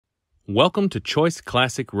Welcome to Choice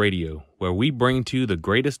Classic Radio, where we bring to you the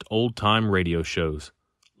greatest old-time radio shows.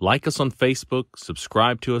 Like us on Facebook,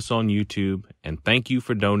 subscribe to us on YouTube, and thank you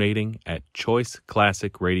for donating at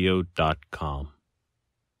choiceclassicradio.com.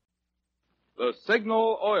 The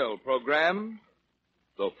Signal Oil Program,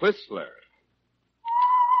 The Whistler.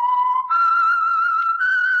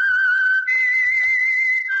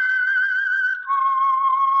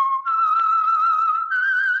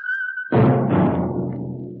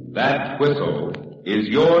 That whistle is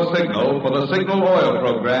your signal for the Signal Oil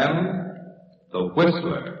Program, The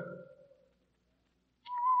Whistler.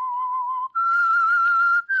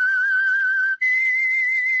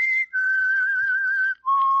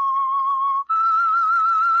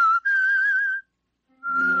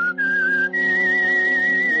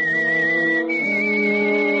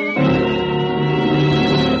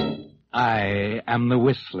 I am the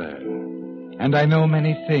Whistler, and I know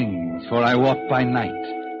many things, for I walk by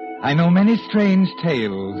night. I know many strange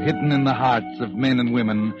tales hidden in the hearts of men and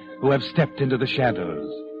women who have stepped into the shadows.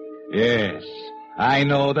 Yes, I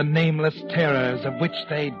know the nameless terrors of which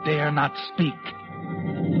they dare not speak.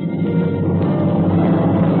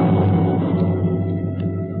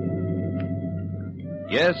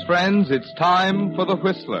 Yes, friends, it's time for The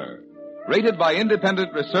Whistler. Rated by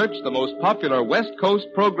independent research, the most popular West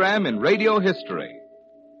Coast program in radio history.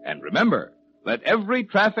 And remember, let every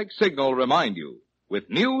traffic signal remind you, with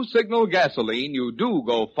new Signal gasoline, you do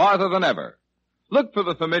go farther than ever. Look for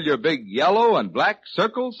the familiar big yellow and black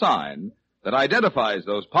circle sign that identifies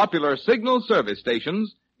those popular Signal service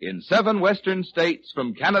stations in 7 western states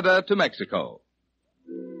from Canada to Mexico.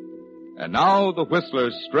 And now the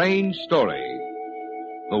Whistler's strange story,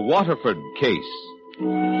 the Waterford case.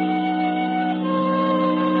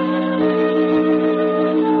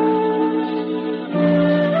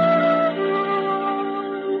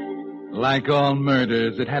 Like all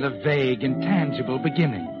murders, it had a vague, intangible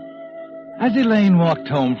beginning. As Elaine walked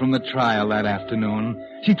home from the trial that afternoon,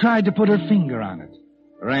 she tried to put her finger on it,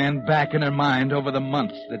 ran back in her mind over the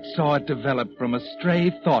months that saw it develop from a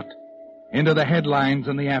stray thought into the headlines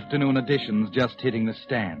in the afternoon editions just hitting the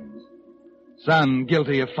stands. Son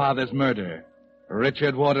guilty of father's murder.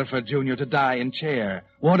 Richard Waterford, Jr. to die in chair.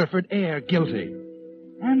 Waterford heir guilty.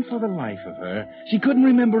 And for the life of her, she couldn't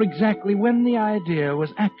remember exactly when the idea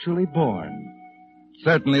was actually born.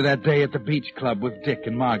 Certainly that day at the beach club with Dick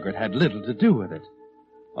and Margaret had little to do with it.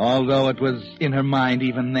 Although it was in her mind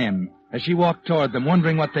even then, as she walked toward them,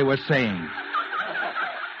 wondering what they were saying.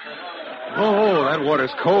 Oh, that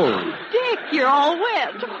water's cold. Dick, you're all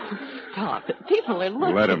wet. Stop it. People are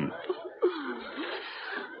looking. Let him.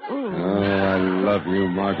 Oh, I love you,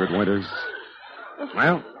 Margaret Winters.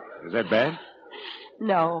 Well, is that bad?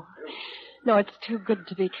 No, it's too good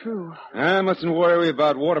to be true. I mustn't worry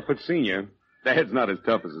about Waterford Sr. Dad's not as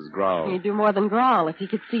tough as his growl. He'd do more than growl if he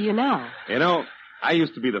could see you now. You know, I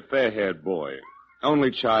used to be the fair-haired boy. Only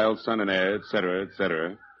child, son and heir, etc.,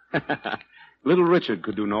 etc. Little Richard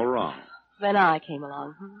could do no wrong. Then I came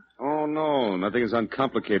along. Oh, no, nothing as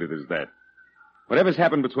uncomplicated as that. Whatever's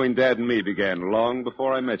happened between Dad and me began long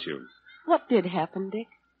before I met you. What did happen, Dick?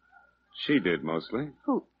 She did, mostly.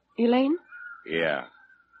 Who? Elaine? Yeah.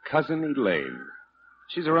 Cousin Elaine.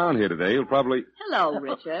 She's around here today. You'll probably... Hello,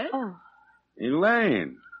 Richard. Oh.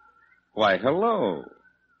 Elaine. Why, hello.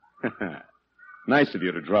 Nice of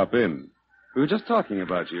you to drop in. We were just talking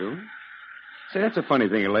about you. Say, that's a funny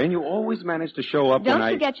thing, Elaine. You always manage to show up when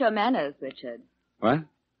Don't forget your manners, Richard. What?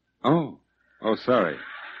 Oh, sorry.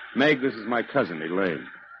 Meg, this is my cousin, Elaine.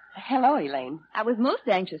 Hello, Elaine. I was most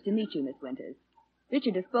anxious to meet you, Miss Winters.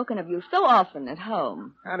 Richard has spoken of you so often at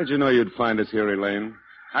home. How did you know you'd find us here, Elaine?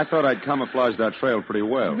 I thought I'd camouflaged our trail pretty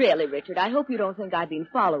well. Really, Richard, I hope you don't think I've been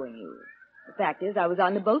following you. The fact is, I was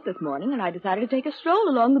on the boat this morning, and I decided to take a stroll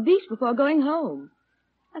along the beach before going home.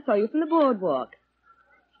 I saw you from the boardwalk.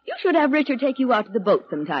 You should have Richard take you out to the boat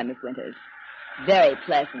sometime, Miss Winters. Very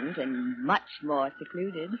pleasant and much more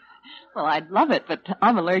secluded. Well, I'd love it, but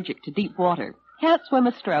I'm allergic to deep water. Can't swim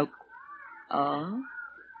a stroke. Oh?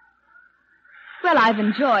 Well, I've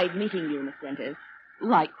enjoyed meeting you, Miss Winters.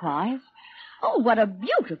 Likewise. Oh, what a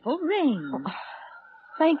beautiful ring. Oh,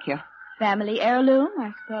 thank you. Family heirloom,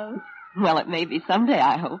 I suppose. Well, it may be someday,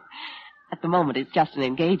 I hope. At the moment, it's just an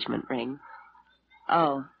engagement ring.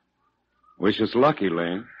 Oh. Wish us luck,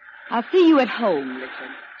 Elaine. I'll see you at home, Richard.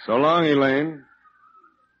 So long, Elaine.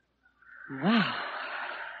 Wow.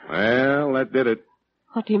 Well, that did it.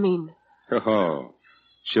 What do you mean? Oh,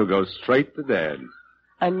 she'll go straight to Dad.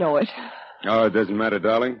 I know it. Oh, it doesn't matter,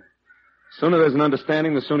 darling. Sooner there's an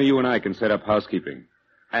understanding, the sooner you and I can set up housekeeping.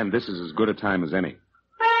 And this is as good a time as any.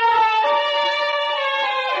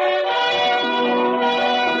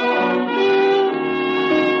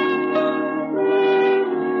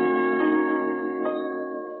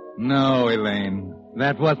 Elaine.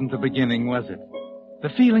 That wasn't the beginning, was it? The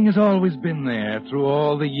feeling has always been there through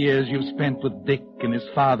all the years you've spent with Dick and his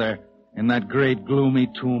father in that great gloomy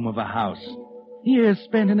tomb of a house. Years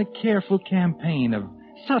spent in a careful campaign of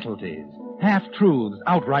subtleties, half-truths,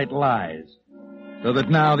 outright lies. So that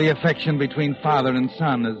now the affection between father and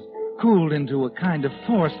son has cooled into a kind of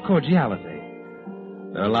forced cordiality.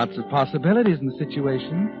 There are lots of possibilities in the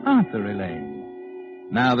situation, aren't there, Elaine?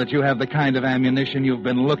 Now that you have the kind of ammunition you've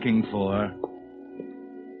been looking for.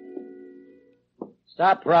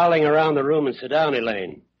 Stop prowling around the room and sit down,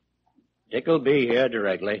 Elaine. Dick will be here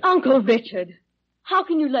directly. Uncle Richard, how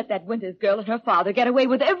can you let that Winters girl and her father get away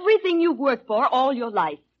with everything you've worked for all your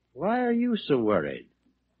life? Why are you so worried?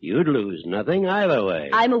 You'd lose nothing either way.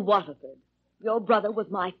 I'm a Waterford. Your brother was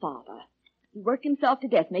my father. He worked himself to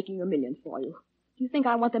death making your millions for you. Do you think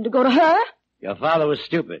I want them to go to her? Your father was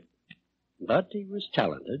stupid, but he was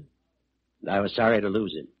talented. And I was sorry to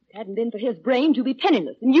lose him. If it hadn't been for his brains, you'd be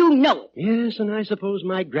penniless, and you know it. Yes, and I suppose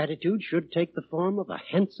my gratitude should take the form of a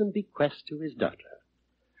handsome bequest to his daughter.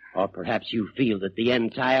 Or perhaps you feel that the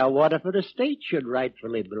entire Waterford estate should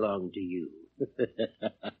rightfully belong to you.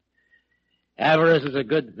 Avarice is a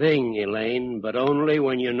good thing, Elaine, but only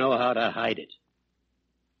when you know how to hide it.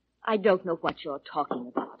 I don't know what you're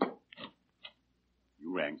talking about.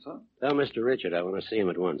 You rang, sir? Tell Mr. Richard I want to see him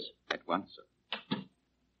at once. At once, sir.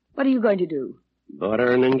 What are you going to do? Bought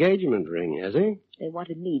her an engagement ring, has he? They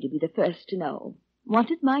wanted me to be the first to know.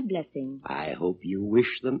 Wanted my blessing. I hope you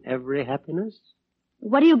wish them every happiness.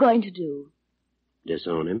 What are you going to do?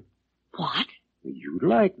 Disown him. What? You'd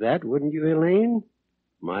like that, wouldn't you, Elaine?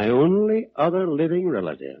 My only other living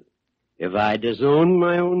relative. If I disowned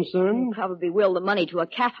my own son... You'd probably will the money to a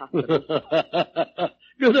cat hospital.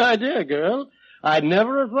 Good idea, girl. I'd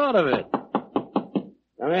never have thought of it.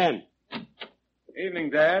 Come in. Evening,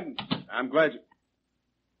 Dad. I'm glad you...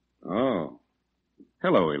 Oh.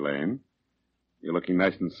 Hello, Elaine. You're looking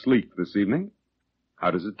nice and sleek this evening.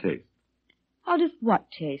 How does it taste? How does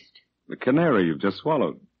what taste? The canary you've just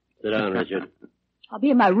swallowed. Sit down, Richard. I'll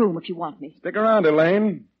be in my room if you want me. Stick around,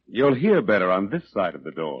 Elaine. You'll hear better on this side of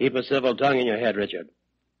the door. Keep a civil tongue in your head, Richard.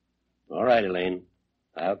 All right, Elaine.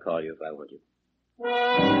 I'll call you if I want you.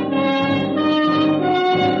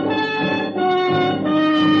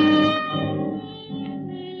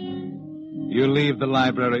 You leave the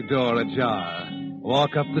library door ajar,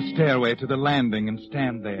 walk up the stairway to the landing and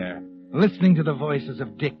stand there, listening to the voices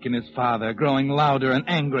of Dick and his father growing louder and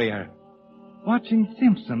angrier. Watching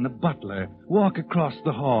Simpson, the butler, walk across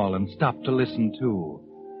the hall and stop to listen too.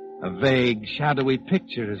 A vague, shadowy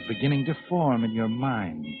picture is beginning to form in your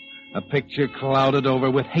mind. A picture clouded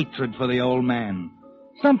over with hatred for the old man.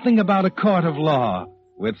 Something about a court of law,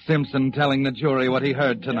 with Simpson telling the jury what he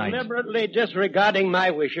heard tonight. Deliberately disregarding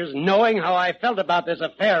my wishes, knowing how I felt about this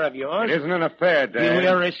affair of yours. It isn't an affair, Dad. You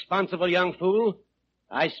irresponsible young fool.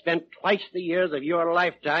 I spent twice the years of your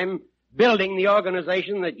lifetime building the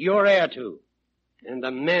organization that you're heir to. And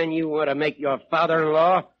the man you want to make your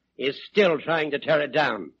father-in-law is still trying to tear it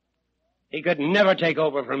down. He could never take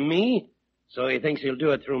over from me, so he thinks he'll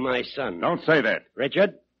do it through my son. Don't say that.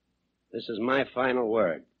 Richard, this is my final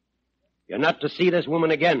word. You're not to see this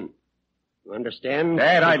woman again. You understand?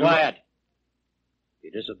 Dad, Be quiet.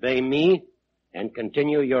 You disobey me and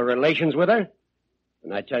continue your relations with her,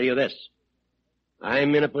 and I tell you this.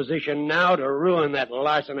 I'm in a position now to ruin that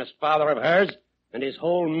larcenous father of hers and his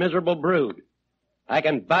whole miserable brood. I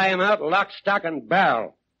can buy him out lock, stock, and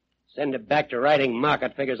barrel. Send him back to writing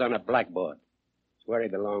market figures on a blackboard. It's where he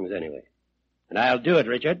belongs anyway. And I'll do it,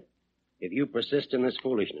 Richard, if you persist in this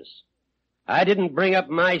foolishness. I didn't bring up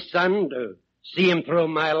my son to see him throw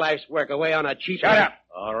my life's work away on a cheap... Shut up!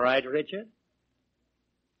 All right, Richard.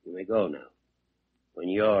 You may go now. When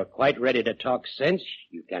you're quite ready to talk sense,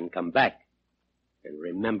 you can come back. And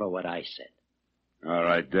remember what I said. All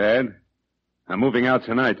right, Dad. I'm moving out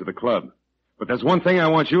tonight to the club. But there's one thing I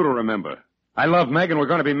want you to remember. I love Meg and we're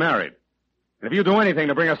going to be married. And if you do anything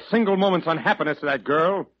to bring a single moment's unhappiness to that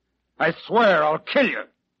girl, I swear I'll kill you.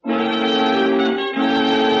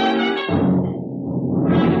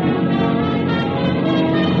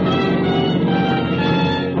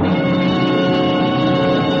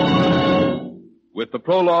 With the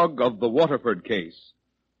prologue of the Waterford case,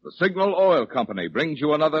 the Signal Oil Company brings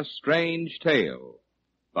you another strange tale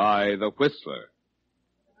by The Whistler.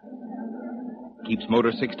 Keeps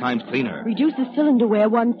motor 6 times cleaner. Reduces cylinder wear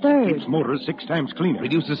 1/3. Keeps motor 6 times cleaner.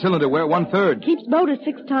 Reduces cylinder wear 1/3. Keeps motor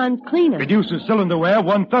 6 times cleaner. Reduces cylinder wear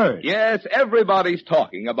 1/3. Yes, everybody's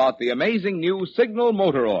talking about the amazing new Signal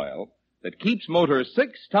motor oil that keeps motor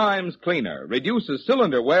 6 times cleaner, reduces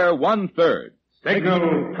cylinder wear 1/3.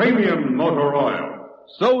 Signal Premium Motor Oil.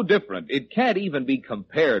 So different, it can't even be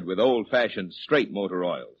compared with old-fashioned straight motor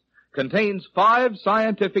oils. Contains 5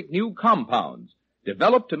 scientific new compounds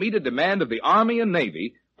developed to meet a demand of the Army and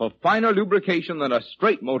Navy for finer lubrication than a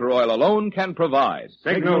straight motor oil alone can provide.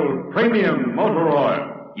 Signal Premium Motor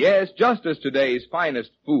Oil. Yes, just as today's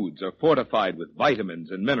finest foods are fortified with vitamins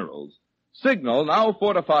and minerals, Signal now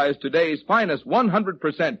fortifies today's finest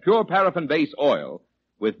 100% pure paraffin-based oil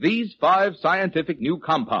with these 5 scientific new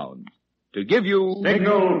compounds to give you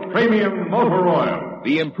Signal Premium Motor Oil.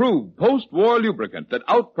 the improved post-war lubricant that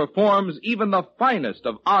outperforms even the finest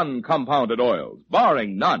of uncompounded oils,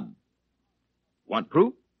 barring none. Want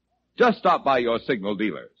proof? Just stop by your Signal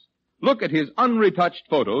dealers. Look at his unretouched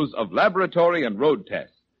photos of laboratory and road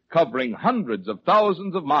tests covering hundreds of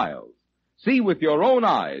thousands of miles. See with your own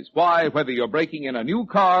eyes why, whether you're breaking in a new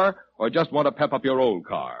car or just want to pep up your old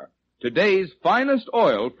car, today's finest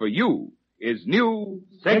oil for you is new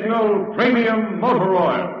Signal Premium Motor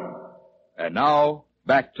Oil. And now,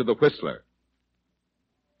 back to the Whistler.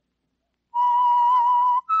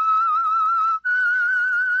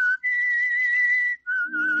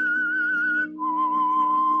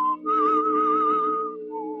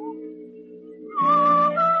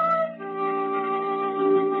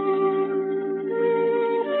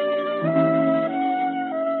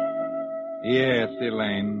 Yes,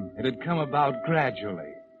 Elaine. It had come about gradually.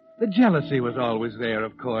 The jealousy was always there,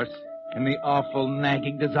 of course, and the awful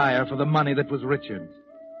nagging desire for the money that was Richard's.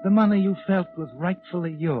 The money you felt was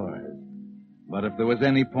rightfully yours. But if there was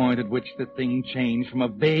any point at which the thing changed from a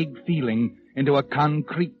vague feeling into a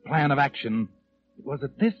concrete plan of action, it was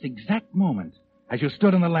at this exact moment, as you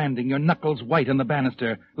stood on the landing, your knuckles white on the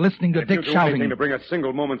banister, listening to If Dick you do shouting... anything to bring a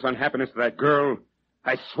single moment's unhappiness to that girl,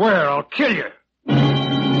 I swear I'll kill you.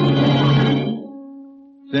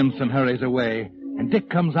 Simpson hurries away, and Dick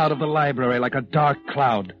comes out of the library like a dark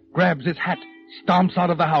cloud, grabs his hat, stomps out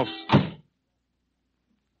of the house.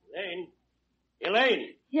 Elaine? Elaine!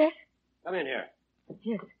 Yes? Come in here.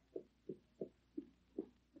 Yes.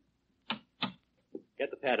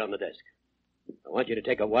 Get the pad on the desk. I want you to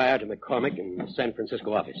take a wire to McCormick in the San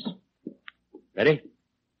Francisco office. Ready?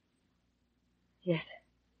 Yes.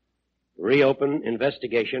 Reopen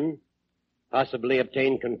investigation. Possibly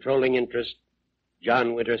obtain controlling interest.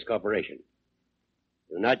 John Winters Corporation.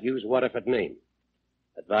 Do not use Waterford name.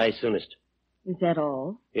 Advise soonest. Is that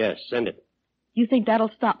all? Yes, send it. You think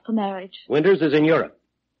that'll stop the marriage? Winters is in Europe.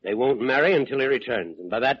 They won't marry until he returns,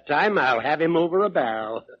 and by that time I'll have him over a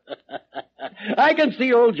barrel. I can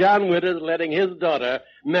see old John Winters letting his daughter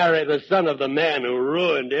marry the son of the man who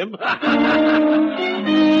ruined him.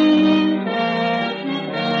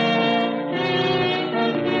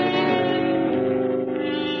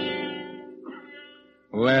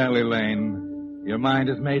 Well, Elaine, your mind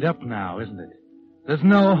is made up now, isn't it? There's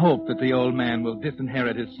no hope that the old man will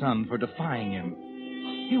disinherit his son for defying him.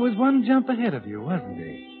 He was one jump ahead of you, wasn't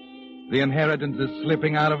he? The inheritance is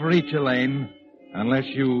slipping out of reach, Elaine, unless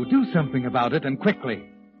you do something about it, and quickly.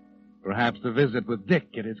 Perhaps a visit with Dick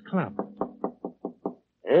at his club.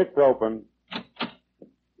 It's open.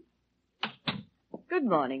 Good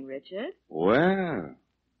morning, Richard. Well,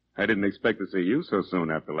 I didn't expect to see you so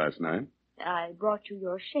soon after last night. I brought you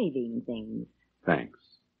your shaving things. Thanks.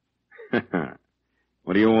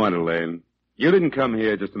 What do you want, Elaine? You didn't come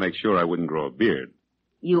here just to make sure I wouldn't grow a beard.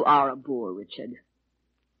 You are a bore, Richard.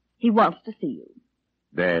 He wants to see you.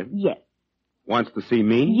 Dad? Yes. Wants to see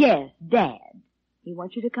me? Yes, Dad. He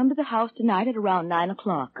wants you to come to the house tonight at around 9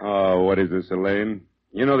 o'clock. Oh, what is this, Elaine?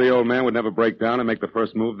 You know the old man would never break down and make the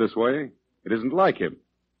first move this way. It isn't like him.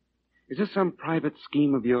 Is this some private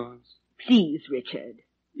scheme of yours? Please, Richard.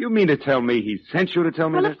 You mean to tell me he sent you to tell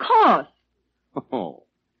me Well, this? of course. Oh.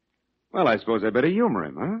 Well, I suppose I better humor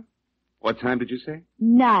him, huh? What time did you say?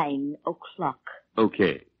 9 o'clock.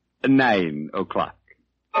 Okay. 9 o'clock.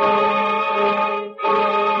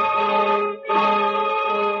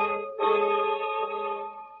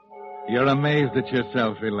 You're amazed at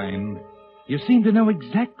yourself, Elaine. You seem to know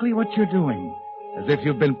exactly what you're doing, as if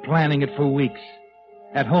you've been planning it for weeks.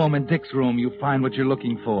 At home in Dick's room, you find what you're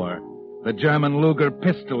looking for. The German Luger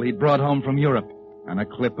pistol he'd brought home from Europe, and a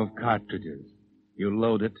clip of cartridges. You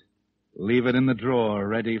load it, leave it in the drawer,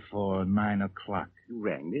 ready for 9 o'clock. You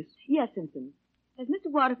rang, miss? Yes, Simpson. Has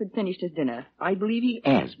Mr. Waterford finished his dinner? I believe he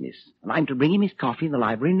has, miss. And I'm to bring him his coffee in the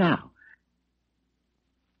library now.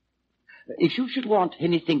 If you should want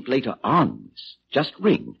anything later on, miss, just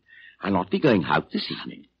ring. I'll not be going out this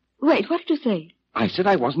evening. Wait, what did you say? I said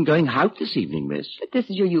I wasn't going out this evening, miss. But this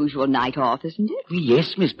is your usual night off, isn't it?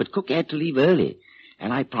 Yes, miss, but Cook had to leave early.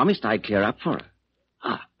 And I promised I'd clear up for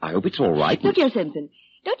her. I hope it's all right, Look miss. here, Simpson.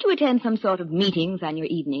 Don't you attend some sort of meetings on your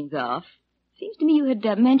evenings off? Seems to me you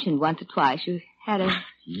had mentioned once or twice you had a...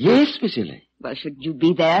 Yes, Miss Elaine. Well, should you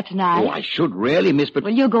be there tonight? Oh, I should really, miss, but...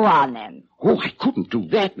 Well, you go on then. Oh, I couldn't do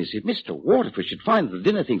that, miss. If Mr. Waterford should find that the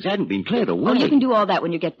dinner things hadn't been cleared away. Oh, you can do all that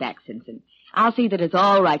when you get back, Simpson. I'll see that it's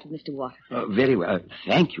all right with Mr. Waterford. Very well.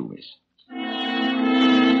 Thank you, miss.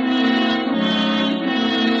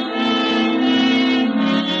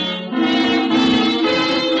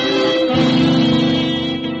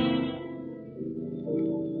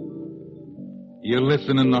 You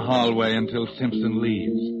listen in the hallway until Simpson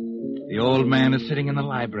leaves. The old man is sitting in the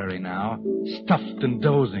library now, stuffed and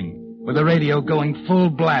dozing, with the radio going full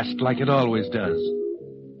blast like it always does.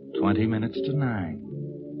 20 minutes to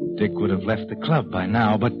 9. Dick would have left the club by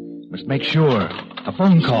now, but must make sure. A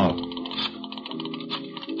phone call.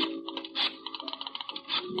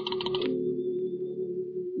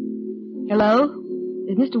 Hello?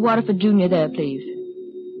 Is Mr. Waterford Jr. there, please?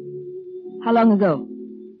 How long ago?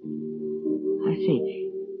 I see.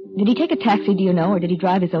 Did he take a taxi, do you know, or did he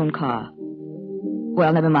drive his own car?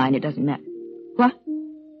 Well, never mind. It doesn't matter. What?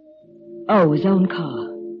 Oh, his own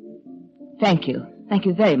car. Thank you. Thank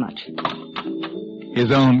you very much.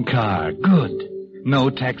 His own car. Good. No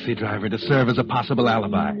taxi driver to serve as a possible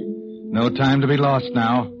alibi. No time to be lost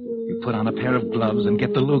now. You put on a pair of gloves and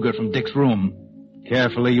get the Luger from Dick's room.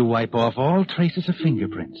 Carefully, you wipe off all traces of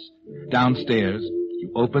fingerprints. Downstairs,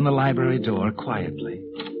 you open the library door quietly.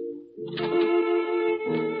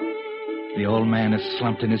 The old man is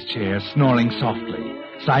slumped in his chair, snoring softly.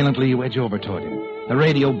 Silently, you edge over toward him, the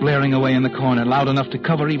radio blaring away in the corner, loud enough to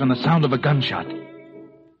cover even the sound of a gunshot.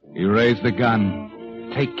 You raise the gun.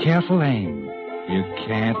 Take careful aim. You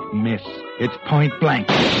can't miss. It's point blank.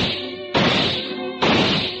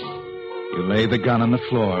 You lay the gun on the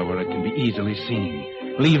floor where it can be easily seen.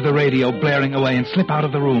 Leave the radio blaring away and slip out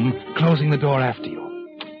of the room, closing the door after you.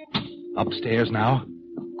 Upstairs now.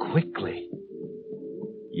 Quickly.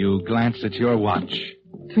 You glance at your watch.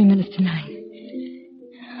 3 minutes to 9.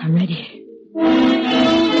 I'm ready.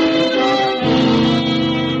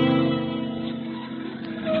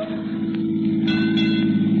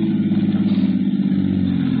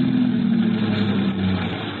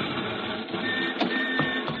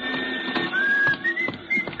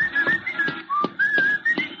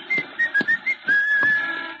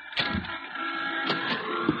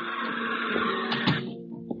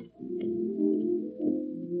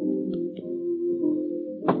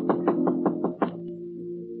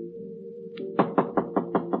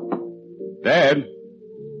 Dad?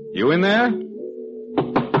 You in there?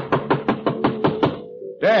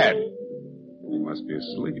 Dad? He must be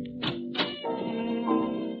asleep.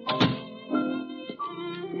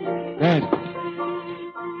 Dad?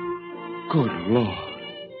 Good Lord.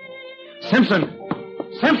 Simpson!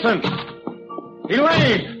 Simpson!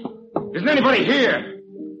 Elaine! Isn't anybody here?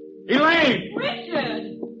 Elaine! Richard!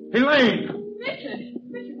 Elaine! Richard,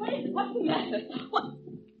 what is it? What's the matter?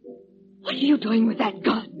 What are you doing with that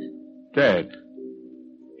gun? Dad.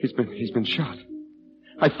 He's been shot.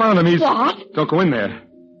 I found him. What? Don't go in there.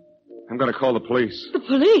 I'm going to call the police. The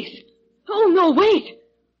police? Oh, no, wait.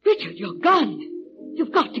 Richard, your gun.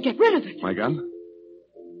 You've got to get rid of it. My gun?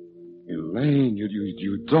 Elaine,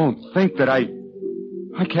 you don't think that I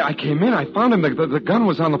came in. I found him. The gun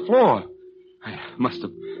was on the floor. I must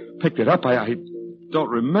have picked it up. I don't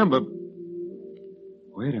remember.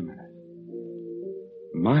 Wait a minute.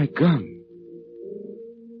 My gun.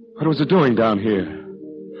 What was it doing down here?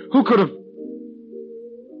 Who could have...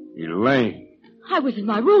 Elaine. I was in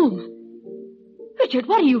my room. Richard,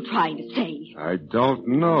 what are you trying to say? I don't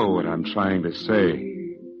know what I'm trying to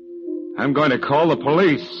say. I'm going to call the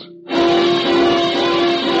police.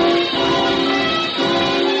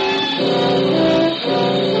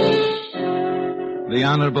 The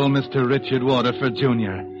Honorable Mr. Richard Waterford,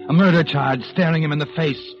 Jr., a murder charge staring him in the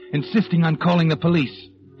face, insisting on calling the police.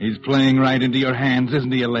 He's playing right into your hands,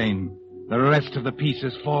 isn't he, Elaine? The rest of the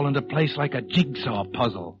pieces fall into place like a jigsaw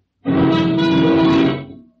puzzle. Go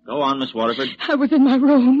on, Miss Waterford. I was in my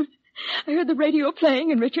room. I heard the radio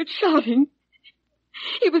playing and Richard shouting.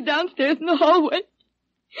 He was downstairs in the hallway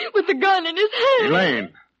with the gun in his hand.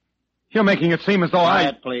 Elaine, you're making it seem as though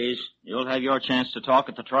Quiet, please. You'll have your chance to talk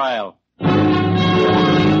at the trial.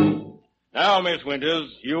 Now, Miss Winters,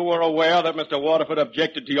 you were aware that Mr. Waterford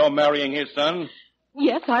objected to your marrying his son?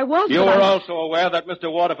 Yes, I was. You were also aware that Mr.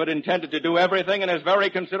 Waterford intended to do everything in his very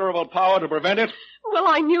considerable power to prevent it? Well,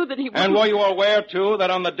 I knew that he was... And were you aware, too, that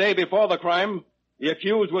on the day before the crime, the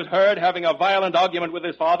accused was heard having a violent argument with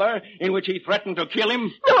his father, in which he threatened to kill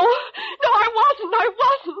him? No, I wasn't.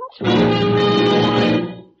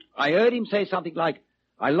 I heard him say something like,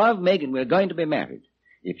 I love Megan, we're going to be married.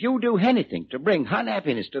 If you do anything to bring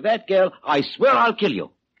unhappiness to that girl, I swear I'll kill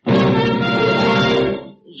you.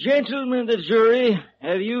 Gentlemen of the jury,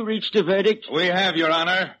 have you reached a verdict? We have, Your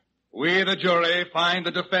Honor. We, the jury, find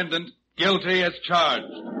the defendant guilty as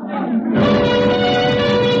charged.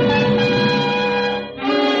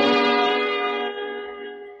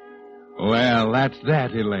 Well, that's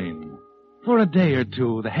that, Elaine. For a day or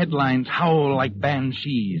two, the headlines howl like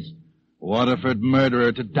banshees. Waterford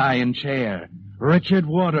murderer to die in chair. Richard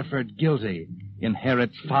Waterford guilty.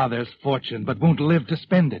 Inherits father's fortune, but won't live to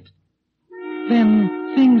spend it.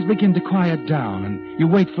 Then things begin to quiet down, and you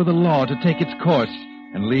wait for the law to take its course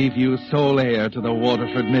and leave you sole heir to the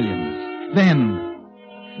Waterford millions. Then,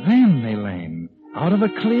 Elaine, out of a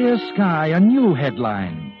clear sky, a new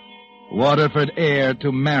headline. Waterford heir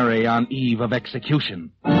to marry on eve of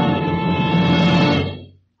execution.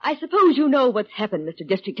 I suppose you know what's happened, Mr.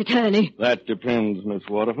 District Attorney. That depends, Miss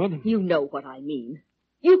Waterford. You know what I mean.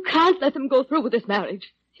 You can't let them go through with this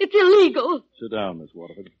marriage. It's illegal. Sit down, Miss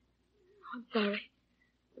Waterford. I'm sorry.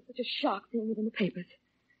 It's such a shock seeing it in the papers.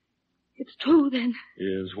 It's true, then.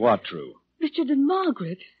 Is what true? Richard and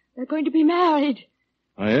Margaret, they're going to be married.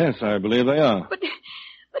 Oh, yes, I believe they are.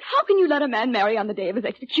 But how can you let a man marry on the day of his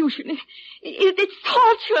execution? It's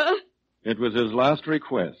torture. It was his last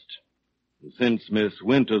request. Since Miss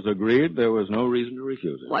Winters agreed, there was no reason to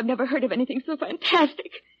refuse it. Oh, I've never heard of anything so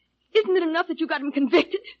fantastic. Isn't it enough that you got him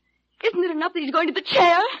convicted? Isn't it enough that he's going to the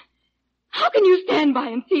chair? How can you stand by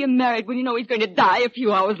and see him married when you know he's going to die a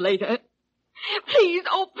few hours later? Please,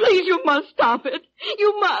 oh, please, you must stop it.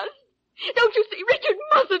 You must. Don't you see, Richard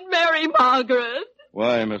mustn't marry Margaret.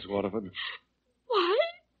 Why, Miss Waterford? Why?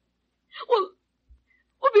 Well,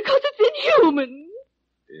 because it's inhuman.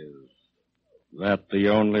 Is that the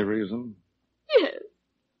only reason? Yes.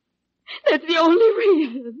 That's the only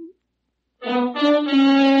reason.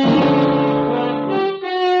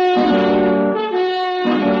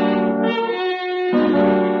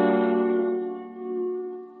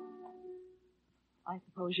 I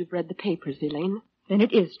suppose you've read the papers, Elaine. Then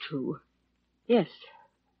it is true. Yes.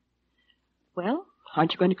 Well,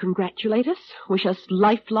 aren't you going to congratulate us? Wish us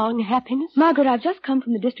lifelong happiness? Margaret, I've just come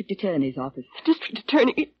from the district attorney's office. The district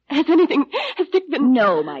attorney? Has Dick been...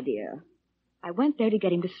 No, my dear. I went there to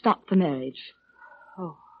get him to stop the marriage.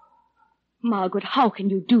 Oh. Margaret, how can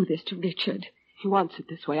you do this to Richard? He wants it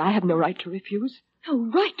this way. I have no right to refuse. No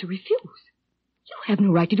right to refuse? You have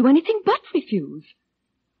no right to do anything but refuse.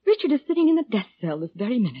 Richard is sitting in the death cell this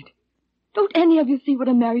very minute. Don't any of you see what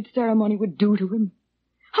a marriage ceremony would do to him?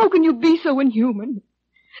 How can you be so inhuman?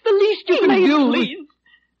 The least you can do... Please.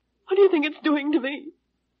 What do you think it's doing to me?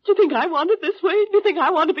 Do you think I want it this way? Do you think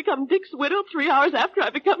I want to become Dick's widow 3 hours after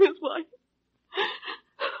I become his wife?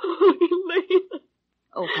 Oh, Elaine.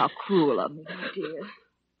 Oh, how cruel of me, my dear. Of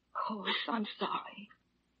course, I'm sorry.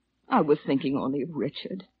 I was thinking only of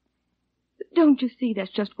Richard. But don't you see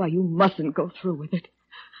that's just why you mustn't go through with it?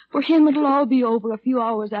 For him, it'll all be over a few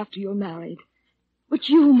hours after you're married. But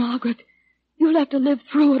you, Margaret, you'll have to live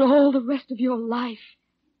through it all the rest of your life.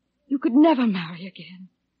 You could never marry again.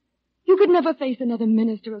 You could never face another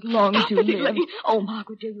minister as long as you live. Elaine. Oh,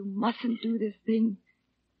 Margaret, dear, you mustn't do this thing.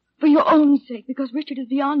 For your own sake, because Richard is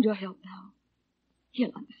beyond your help now.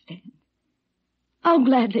 He'll understand. I'll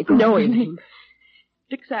gladly go. No, Elaine.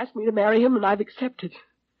 Dick's asked me to marry him, and I've accepted.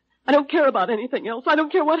 I don't care about anything else. I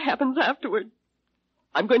don't care what happens afterward.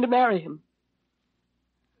 I'm going to marry him.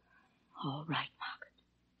 All right, Margaret.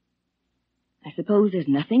 I suppose there's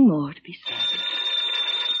nothing more to be said.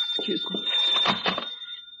 Excuse me.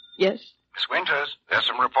 Yes? Miss Winters, there's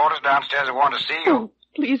some reporters downstairs who want to see you. Oh,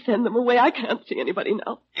 please send them away. I can't see anybody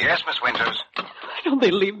now. Yes, Miss Winters. Why don't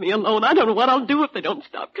they leave me alone? I don't know what I'll do if they don't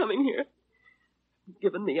stop coming here. Haven't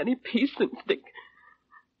given me any peace since the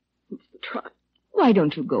trial. Why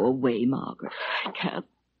don't you go away, Margaret? I can't.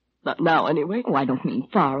 Not now, anyway. Oh, I don't mean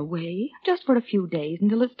far away. Just for a few days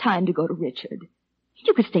until it's time to go to Richard.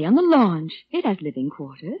 You could stay on the launch. It has living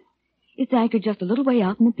quarters. It's anchored just a little way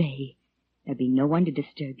out in the bay. There'd be no one to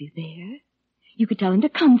disturb you there. You could tell him to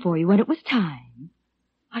come for you when it was time.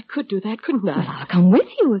 I could do that, couldn't I? Well, I'll come with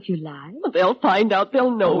you if you like. Well, they'll find out.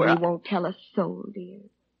 They'll know where they won't tell a soul, dear.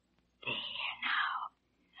 There, now.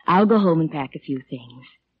 I'll go home and pack a few things.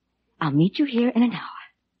 I'll meet you here in an hour.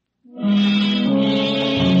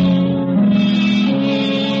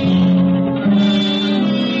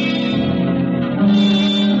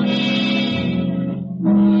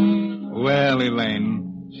 Well,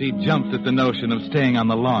 Elaine, she jumped at the notion of staying on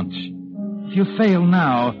the launch. If you fail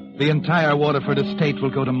now, the entire Waterford estate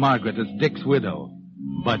will go to Margaret as Dick's widow.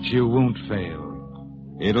 But you won't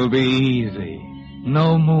fail. It'll be easy.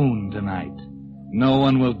 No moon tonight. No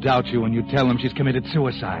one will doubt you when you tell them she's committed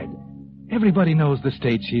suicide. Everybody knows the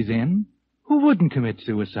state she's in. Who wouldn't commit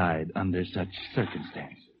suicide under such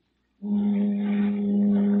circumstances?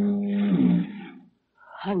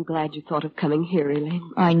 I'm glad you thought of coming here,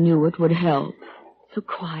 Elaine. I knew it would help. So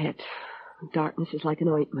quiet. The darkness is like an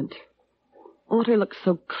ointment. Water looks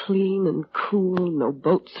so clean and cool. No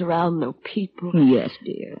boats around, no people. Yes,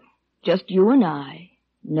 dear. Just you and I.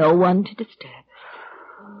 No one to disturb.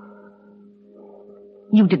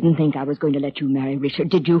 You didn't think I was going to let you marry Richard,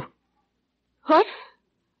 did you? What?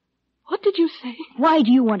 What did you say? Why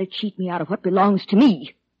do you want to cheat me out of what belongs to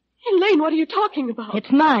me? Elaine, what are you talking about?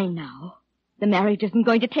 It's mine now. The marriage isn't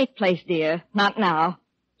going to take place, dear. Not now.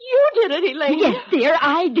 You did it, Elaine. Yes, dear,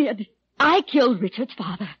 I did. I killed Richard's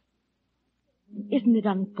father. Isn't it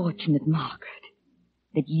unfortunate, Margaret,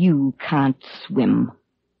 that you can't swim?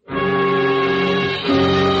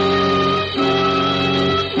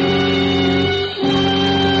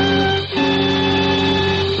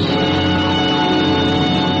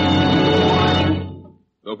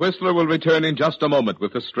 The Whistler will return in just a moment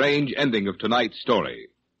with the strange ending of tonight's story.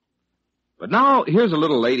 But now, here's a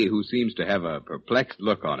little lady who seems to have a perplexed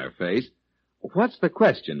look on her face. What's the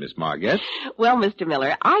question, Miss Margate? Well, Mr.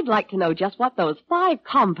 Miller, I'd like to know just what those 5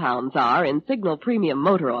 compounds are in Signal Premium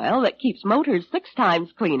Motor Oil that keeps motors 6 times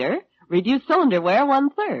cleaner, reduce cylinder wear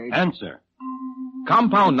 1/3. Answer.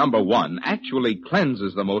 Compound number 1 actually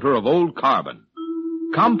cleanses the motor of old carbon.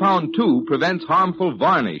 Compound 2 prevents harmful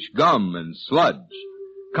varnish, gum, and sludge.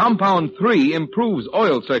 Compound 3 improves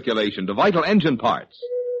oil circulation to vital engine parts.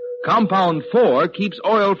 Compound 4 keeps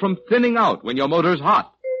oil from thinning out when your motor's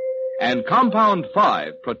hot. And Compound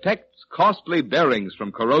 5 protects costly bearings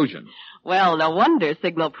from corrosion. Well, no wonder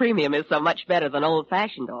Signal Premium is so much better than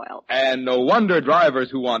old-fashioned oil. And no wonder drivers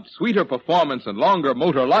who want sweeter performance and longer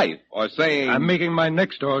motor life are saying, I'm making my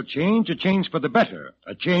next oil change a change for the better.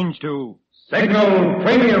 A change to Signal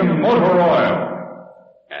Premium Motor Oil.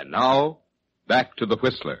 And now, back to the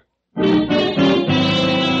Whistler.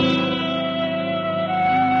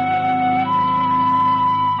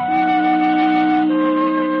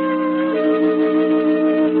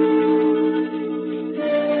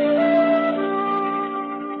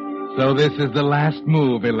 So this is the last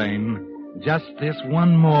move, Elaine. Just this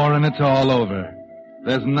one more and it's all over.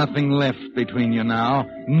 There's nothing left between you now.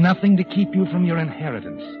 Nothing to keep you from your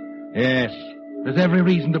inheritance. Yes, there's every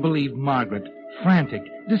reason to believe Margaret, frantic,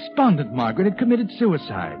 despondent Margaret, had committed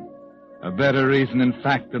suicide. A better reason, in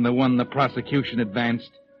fact, than the one the prosecution advanced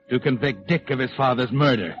to convict Dick of his father's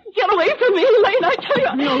murder. Get away from me, Elaine, I tell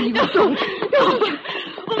you. No, you don't.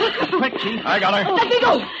 No. Quick, Chief. I got her. Let me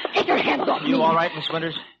go. Take your hands off me. You all right, Miss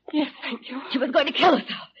Winters? Yes, thank you. She was going to kill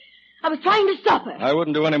herself. I was trying to stop her. I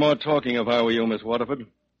wouldn't do any more talking if I were you, Miss Waterford.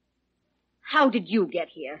 How did you get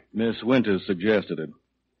here? Miss Winters suggested it.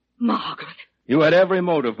 Margaret. You had every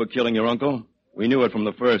motive for killing your uncle. We knew it from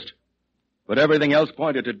the first. But everything else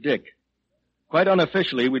pointed to Dick. Quite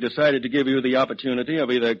unofficially, we decided to give you the opportunity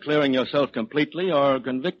of either clearing yourself completely or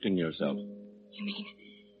convicting yourself. You mean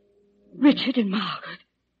Richard and Margaret?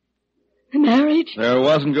 The marriage? There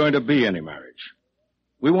wasn't going to be any marriage.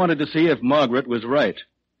 We wanted to see if Margaret was right.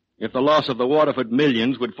 If the loss of the Waterford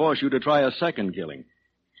millions would force you to try a second killing.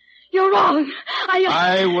 You're wrong.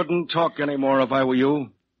 I wouldn't talk any more if I were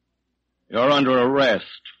you. You're under arrest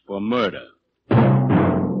for murder.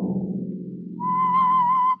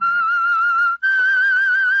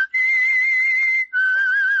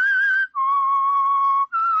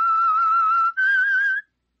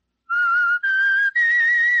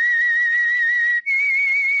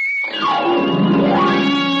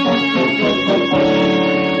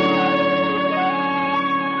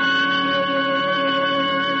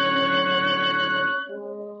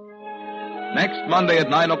 Next Monday at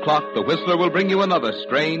 9 o'clock, The Whistler will bring you another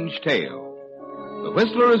strange tale. The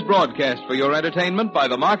Whistler is broadcast for your entertainment by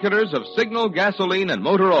the marketers of Signal gasoline and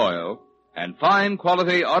motor oil and fine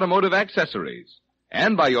quality automotive accessories,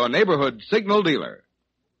 and by your neighborhood Signal dealer.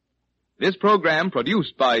 This program,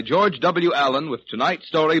 produced by George W. Allen with tonight's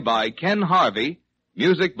story by Ken Harvey,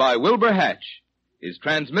 music by Wilbur Hatch, is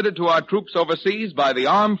transmitted to our troops overseas by the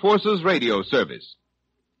Armed Forces Radio Service.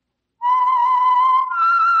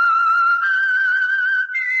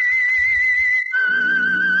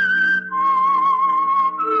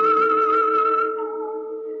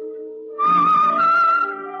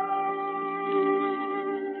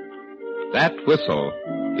 That whistle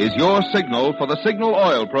is your signal for the Signal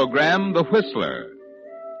Oil program, The Whistler.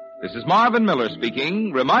 This is Marvin Miller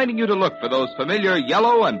speaking, reminding you to look for those familiar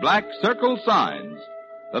yellow and black circle signs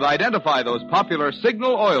that identify those popular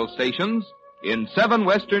Signal oil stations in 7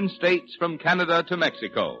 western states from Canada to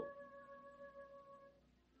Mexico.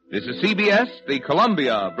 This is CBS, the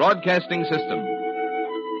Columbia Broadcasting System.